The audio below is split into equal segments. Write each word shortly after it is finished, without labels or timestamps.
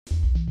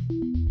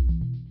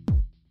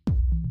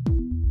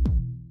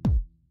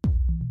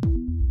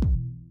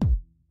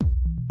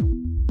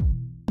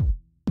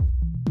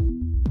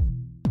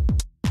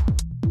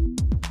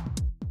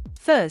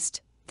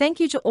First, thank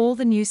you to all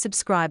the new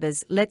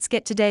subscribers. Let's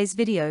get today's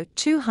video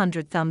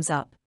 200 thumbs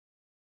up.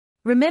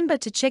 Remember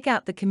to check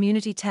out the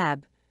community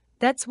tab,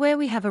 that's where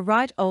we have a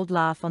right old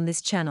laugh on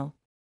this channel.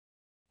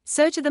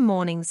 So to the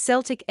morning's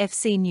Celtic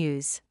FC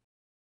news.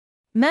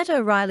 Matt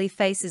O'Reilly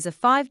faces a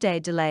 5-day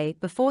delay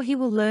before he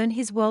will learn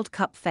his World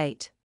Cup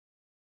fate.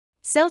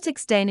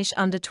 Celtic's Danish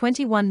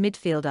under-21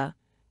 midfielder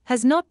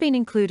has not been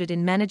included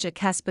in manager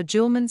Kasper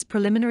Hjulmand's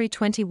preliminary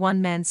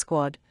 21-man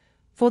squad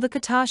for the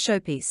Qatar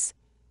showpiece,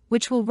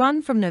 which will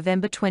run from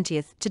November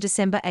 20th to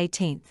December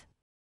 18th.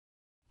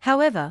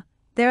 However,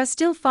 there are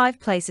still 5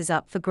 places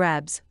up for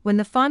grabs when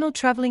the final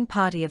travelling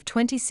party of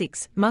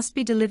 26 must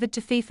be delivered to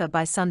FIFA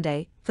by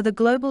Sunday for the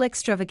global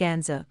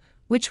extravaganza,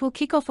 which will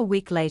kick off a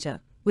week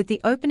later with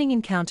the opening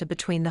encounter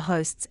between the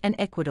hosts and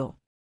Ecuador.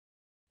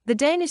 The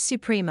Danish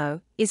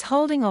Supremo is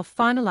holding off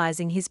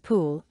finalising his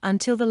pool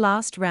until the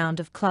last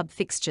round of club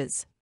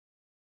fixtures.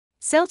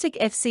 Celtic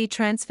FC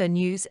transfer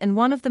news. And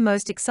one of the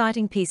most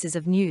exciting pieces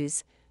of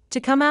news to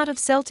come out of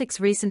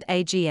Celtic's recent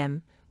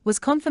AGM was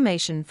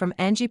confirmation from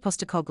Ange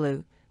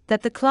Postecoglou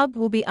that the club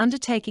will be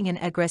undertaking an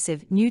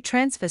aggressive new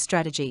transfer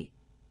strategy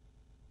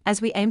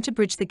as we aim to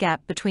bridge the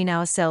gap between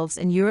ourselves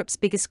and Europe's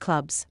biggest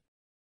clubs.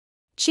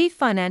 Chief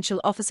Financial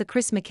Officer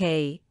Chris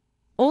McKay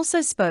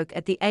also spoke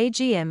at the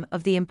AGM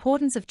of the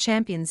importance of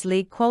Champions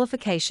League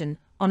qualification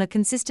on a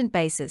consistent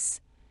basis,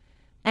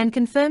 and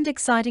confirmed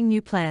exciting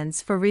new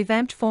plans for a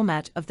revamped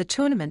format of the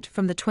tournament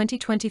from the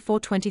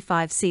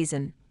 2024-25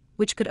 season,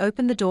 which could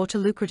open the door to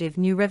lucrative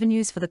new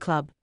revenues for the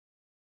club.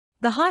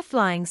 The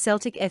high-flying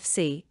Celtic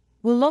FC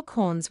will lock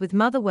horns with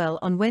Motherwell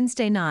on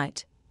Wednesday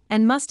night,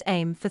 and must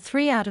aim for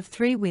 3 out of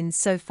 3 wins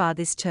so far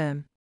this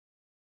term.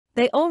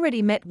 They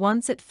already met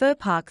once at Fir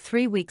Park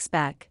 3 weeks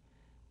back,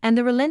 and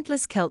the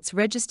relentless Celts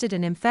registered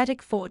an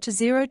emphatic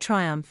 4-0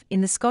 triumph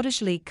in the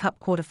Scottish League Cup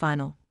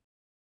quarter-final.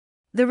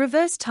 The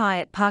reverse tie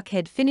at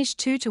Parkhead finished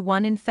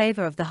 2-1 in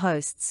favour of the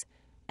hosts,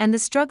 and the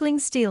struggling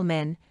Steel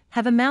men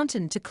have a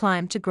mountain to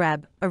climb to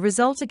grab a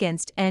result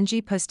against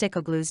Ange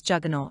Postecoglou's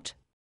juggernaut.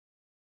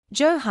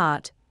 Joe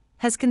Hart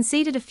has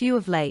conceded a few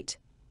of late,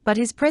 but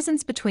his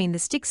presence between the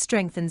sticks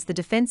strengthens the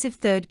defensive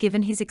third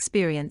given his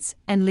experience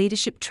and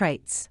leadership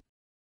traits.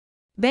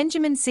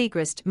 Benjamin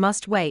Siegrist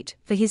must wait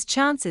for his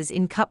chances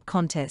in cup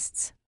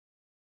contests.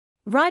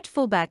 Right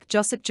fullback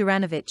Josip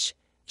Juranovic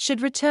should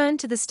return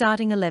to the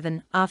starting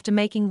 11 after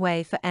making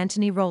way for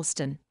Anthony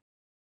Ralston.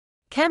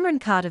 Cameron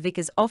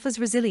Carter-Vickers offers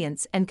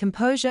resilience and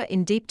composure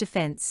in deep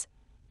defence,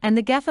 and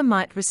the gaffer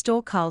might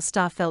restore Carl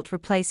Starfelt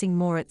replacing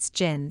Moritz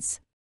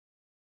Jens.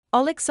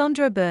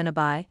 Alexandre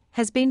Bernabai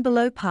has been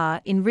below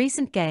par in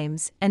recent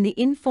games, and the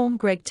in-form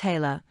Greg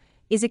Taylor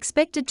is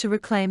expected to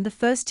reclaim the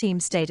first-team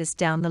status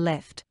down the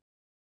left.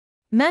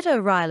 Matt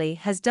O'Reilly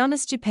has done a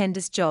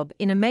stupendous job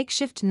in a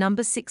makeshift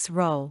number 6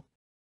 role.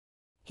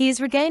 He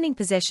is regaining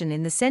possession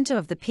in the centre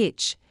of the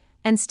pitch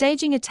and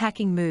staging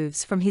attacking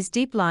moves from his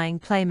deep-lying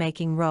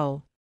playmaking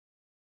role.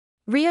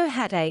 Rio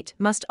Hat-8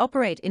 must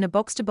operate in a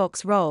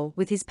box-to-box role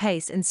with his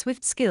pace and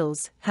swift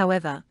skills.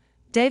 However,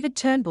 David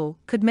Turnbull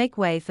could make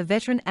way for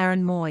veteran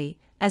Aaron Mooy,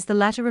 as the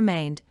latter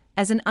remained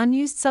as an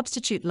unused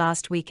substitute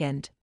last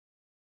weekend.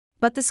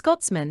 But the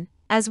Scotsman,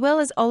 as well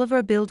as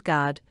Oliver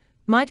Abildgaard,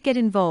 might get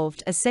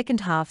involved as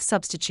second-half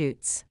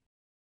substitutes.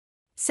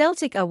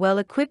 Celtic are well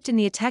equipped in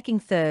the attacking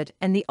third,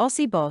 and the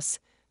Aussie boss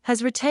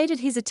has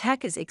rotated his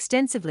attackers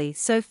extensively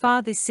so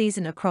far this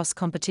season across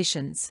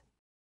competitions.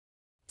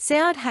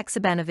 Sead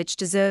Haksabanovic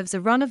deserves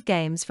a run of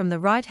games from the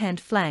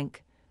right-hand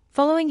flank,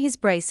 following his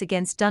brace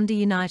against Dundee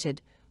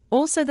United.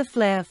 Also the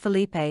flair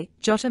Felipe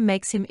Jota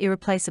makes him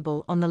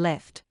irreplaceable on the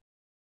left.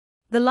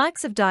 The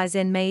likes of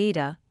Daizen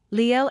Maeda,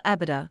 Liel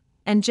Abada,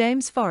 and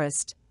James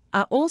Forrest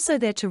are also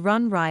there to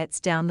run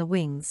riots down the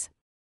wings.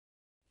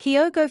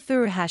 Kyogo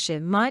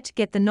Furuhashi might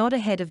get the nod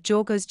ahead of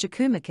Georgos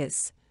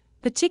Giakoumakis,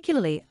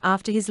 particularly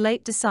after his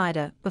late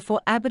decider before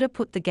Abada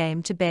put the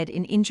game to bed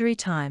in injury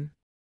time.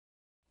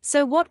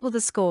 So what will the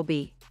score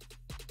be?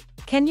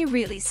 Can you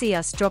really see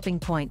us dropping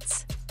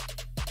points?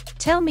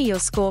 Tell me your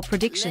score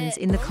predictions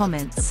in the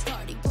comments.